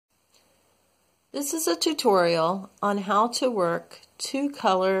This is a tutorial on how to work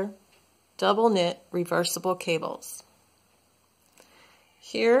 2-color double knit reversible cables.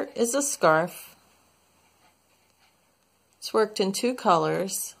 Here is a scarf. It's worked in 2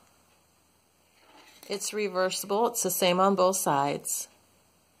 colors. It's reversible, it's the same on both sides.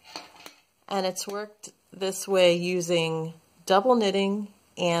 And it's worked this way using double knitting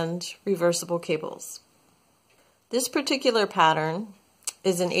and reversible cables. This particular pattern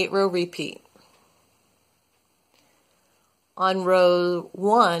is an 8-row repeat. On row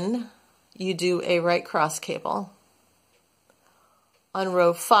 1, you do a right cross cable. On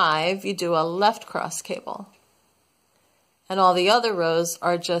row 5, you do a left cross cable. And all the other rows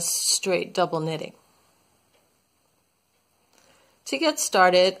are just straight double knitting. To get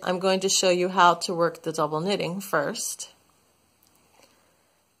started, I'm going to show you how to work the double knitting first.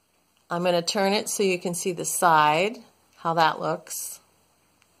 I'm going to turn it so you can see the side, how that looks.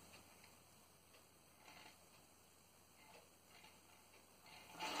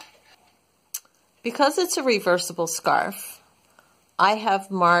 Because it's a reversible scarf, I have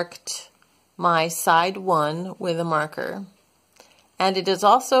marked my side 1 with a marker, and it is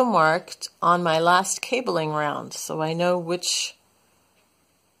also marked on my last cabling round, so I know which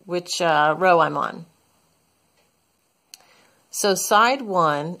row I'm on. So side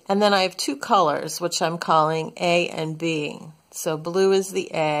 1, and then I have 2 colors, which I'm calling A and B. So blue is the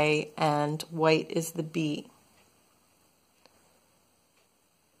A and white is the B.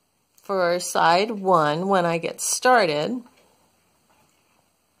 For side 1, when I get started,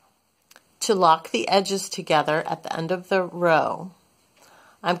 to lock the edges together at the end of the row,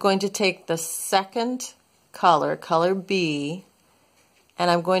 I'm going to take the second color, color B,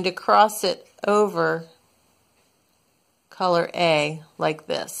 and I'm going to cross it over color A like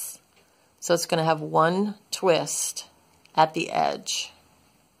this. So it's going to have one twist at the edge.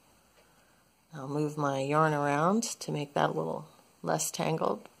 I'll move my yarn around to make that a little less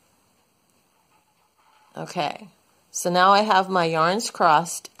tangled. Okay, so now I have my yarns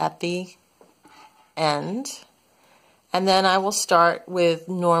crossed at the end, and then I will start with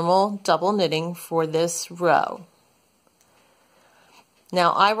normal double knitting for this row.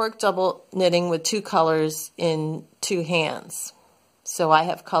 Now I work double knitting with 2 colors in 2 hands. So I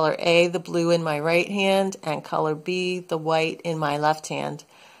have color A, the blue, in my right hand, and color B, the white, in my left hand.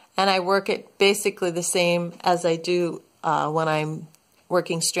 And I work it basically the same as I do when I'm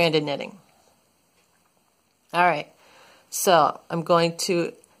working stranded knitting. Alright, so I'm going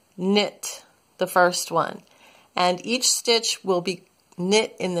to knit the first one. And each stitch will be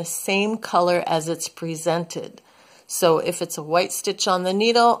knit in the same color as it's presented. So if it's a white stitch on the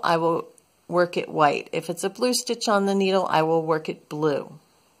needle, I will work it white. If it's a blue stitch on the needle, I will work it blue.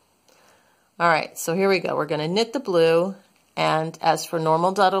 Alright, so here we go. We're going to knit the blue, and as for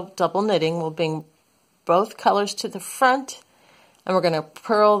normal double knitting, we'll bring both colors to the front, and we're going to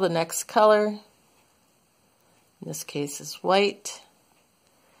purl the next color. In this case is white.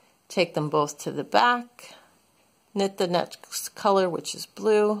 Take them both to the back, knit the next color, which is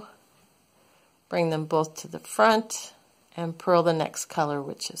blue, bring them both to the front, and purl the next color,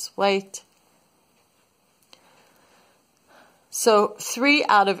 which is white. So 3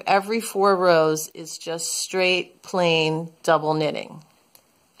 out of every 4 rows is just straight, plain double knitting.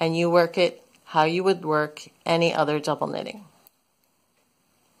 And you work it how you would work any other double knitting.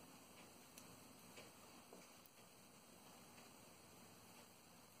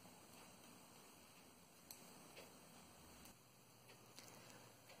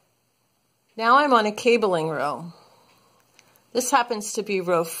 Now I'm on a cabling row. This happens to be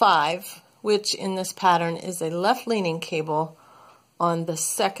row 5, which in this pattern is a left-leaning cable on the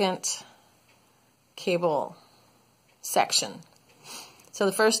second cable section. So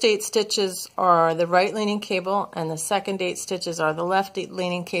the first 8 stitches are the right-leaning cable, and the second 8 stitches are the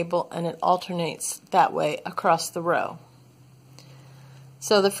left-leaning cable, and it alternates that way across the row.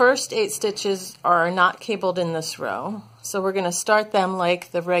 So the first 8 stitches are not cabled in this row, so we're going to start them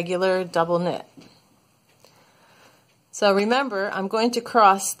like the regular double knit. So remember, I'm going to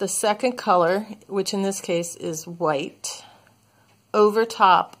cross the second color, which in this case is white, over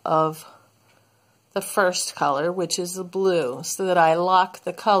top of the first color, which is the blue, so that I lock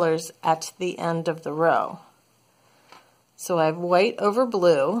the colors at the end of the row. So I have white over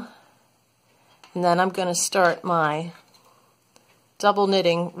blue, and then I'm going to start my double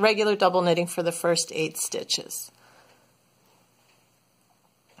knitting, regular double knitting for the first 8 stitches.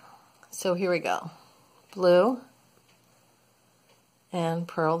 So here we go. Blue and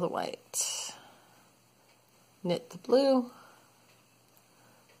purl the white. Knit the blue,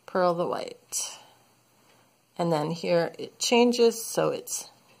 purl the white. And then here it changes, so it's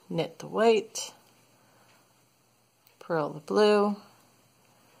knit the white, purl the blue.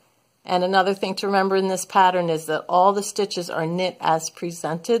 And another thing to remember in this pattern is that all the stitches are knit as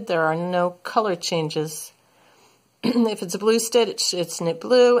presented. There are no color changes. If it's a blue stitch, it's knit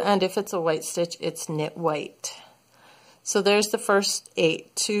blue, and if it's a white stitch, it's knit white. So there's the first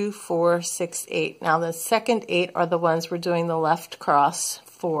 8, 2, 4, 6, 8. Now the second 8 are the ones we're doing the left cross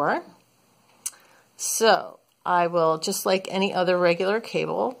for. So I will, just like any other regular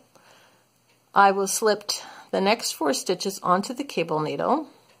cable, I will slip the next 4 stitches onto the cable needle.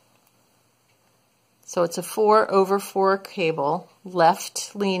 So it's a 4/4 cable,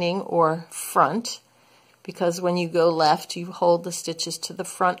 left leaning or front, because when you go left, you hold the stitches to the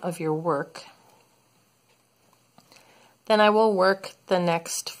front of your work. Then I will work the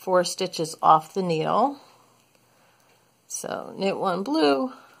next 4 stitches off the needle. So knit 1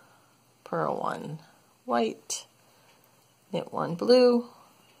 blue, purl 1 white, knit 1 blue,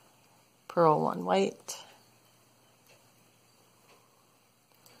 purl 1 white.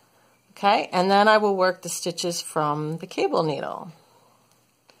 Okay, and then I will work the stitches from the cable needle.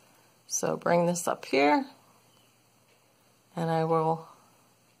 So bring this up here, and I will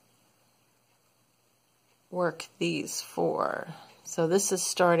work these 4. So this is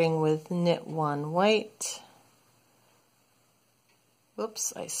starting with knit 1 white.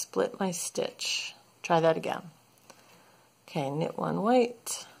 Whoops, I split my stitch. Try that again. Okay, knit 1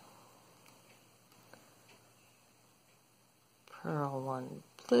 white, purl 1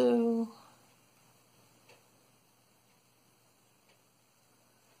 blue,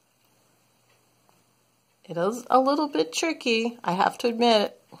 it is a little bit tricky, I have to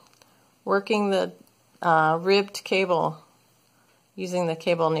admit, working the ribbed cable using the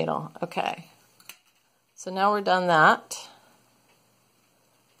cable needle. Okay, so now we're done that.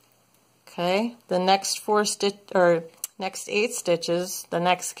 Okay, the next next 8 stitches, the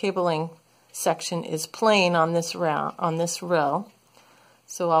next cabling section is plain on this row.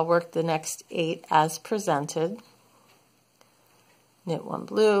 So I'll work the next 8 as presented. Knit 1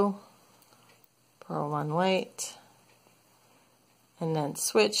 blue, purl 1 white, and then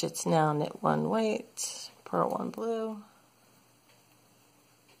switch. It's now knit 1 white, purl 1 blue,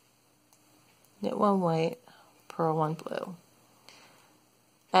 knit 1 white, purl 1 blue.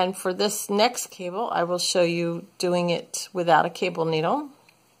 And for this next cable, I will show you doing it without a cable needle.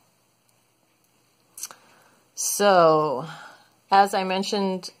 So, as I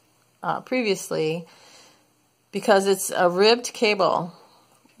mentioned previously, because it's a ribbed cable,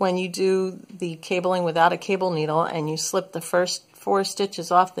 when you do the cabling without a cable needle and you slip the first 4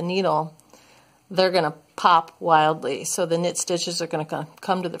 stitches off the needle, they're going to pop wildly. So the knit stitches are going to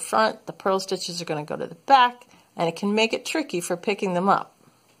come to the front, the purl stitches are going to go to the back, and it can make it tricky for picking them up.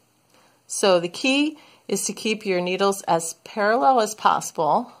 So the key is to keep your needles as parallel as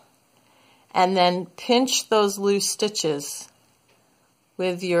possible, and then pinch those loose stitches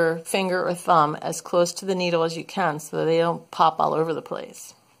with your finger or thumb as close to the needle as you can so that they don't pop all over the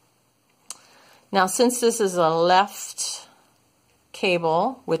place. Now, since this is a left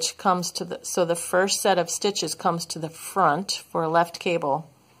cable, which comes to so the first set of stitches comes to the front for a left cable,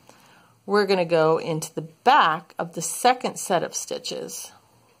 we're going to go into the back of the second set of stitches.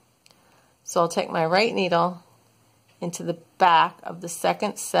 So I'll take my right needle into the back of the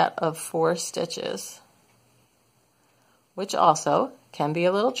second set of 4 stitches, which also can be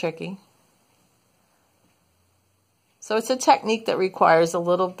a little tricky. So it's a technique that requires a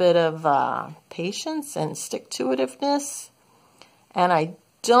little bit of patience and stick-to-itiveness, and I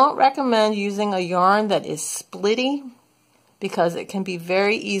don't recommend using a yarn that is splitty because it can be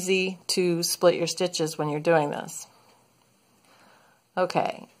very easy to split your stitches when you're doing this.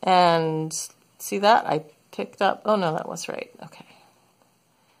 Okay, and see that? I picked up, oh no, that was right. Okay.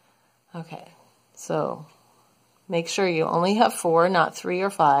 Okay, so make sure you only have 4, not 3 or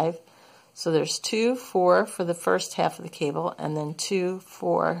 5. So there's 2, 4 for the first half of the cable, and then 2,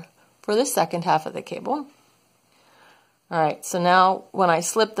 4 for the second half of the cable. Alright, so now when I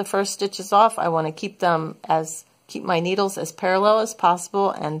slip the first stitches off, I want to keep my needles as parallel as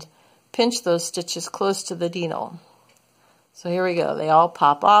possible and pinch those stitches close to the needle. So here we go. They all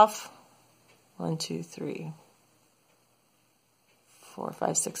pop off. 1, 2, 3, 4,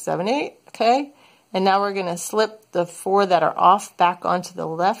 5, 6, 7, 8. Okay. And now we're going to slip the 4 that are off back onto the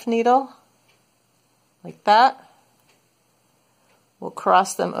left needle, like that. We'll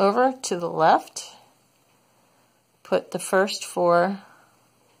cross them over to the left. Put the first 4,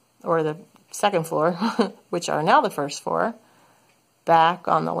 or the second 4, which are now the first 4, back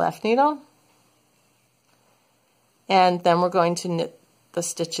on the left needle. And then we're going to knit the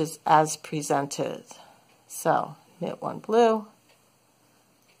stitches as presented. So knit 1 blue,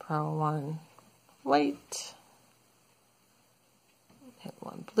 purl 1 white,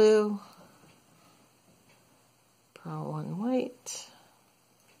 one blue, purl one white,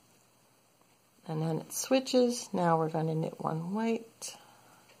 and then it switches. Now we're going to knit one white,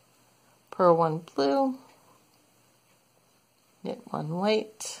 purl one blue, knit one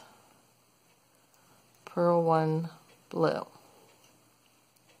white, purl one blue.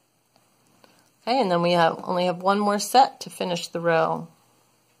 Okay, and then we only have one more set to finish the row.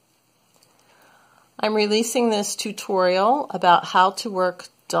 I'm releasing this tutorial about how to work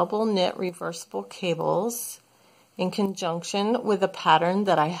double knit reversible cables in conjunction with a pattern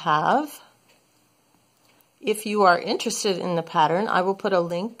that I have. If you are interested in the pattern, I will put a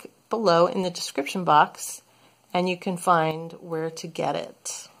link below in the description box and you can find where to get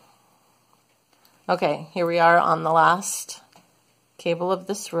it. Okay, here we are on the last cable of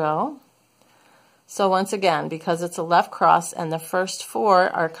this row. So once again, because it's a left cross and the first 4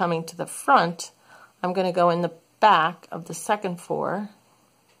 are coming to the front, I'm going to go in the back of the second 4.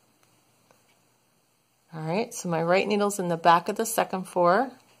 All right, so my right needle's in the back of the second 4.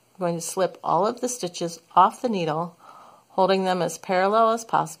 I'm going to slip all of the stitches off the needle, holding them as parallel as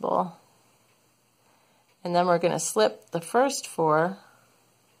possible. And then we're going to slip the first 4,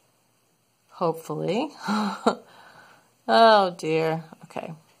 hopefully. Oh dear.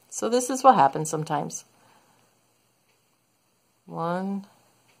 Okay, so this is what happens sometimes. 1.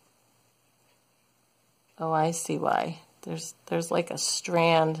 Oh, I see why. There's like a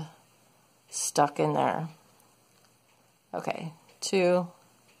strand stuck in there. Okay, 2.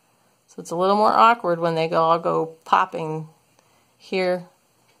 So it's a little more awkward when they all go popping here,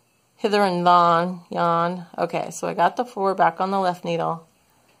 hither and yon. Okay, so I got the 4 back on the left needle.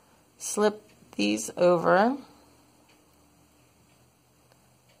 Slip these over.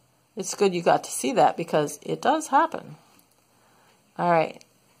 It's good you got to see that because it does happen. All right,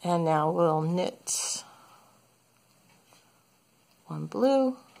 and now we'll knit one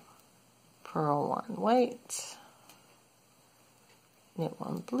blue, purl one white, knit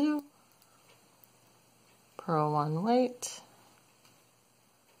one blue, purl one white,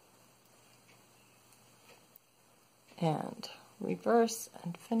 and reverse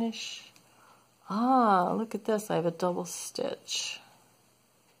and finish. Ah, look at this, I have a double stitch,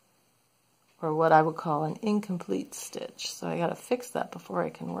 or what I would call an incomplete stitch. So I got to fix that before I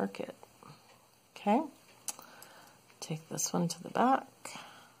can work it. Okay, take this one to the back.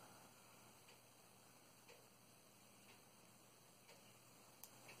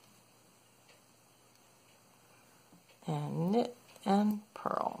 And knit and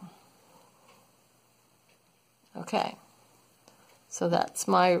purl. Okay, so that's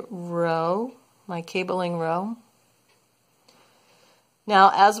my row, my cabling row.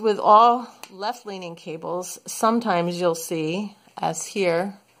 Now, as with all left-leaning cables, sometimes you'll see, as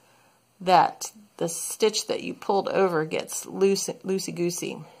here, that the stitch that you pulled over gets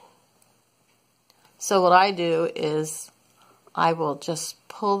loosey-goosey. So what I do is I will just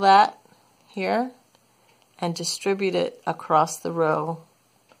pull that here and distribute it across the row,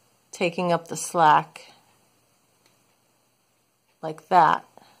 taking up the slack like that.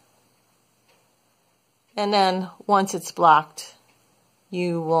 And then once it's blocked,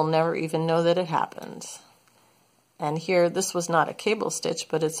 you will never even know that it happened. And here, this was not a cable stitch,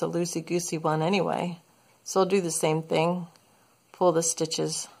 but it's a loosey-goosey one anyway. So I'll do the same thing, pull the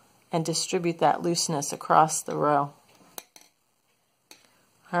stitches, and distribute that looseness across the row.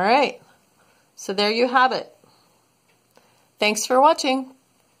 All right, so there you have it. Thanks for watching.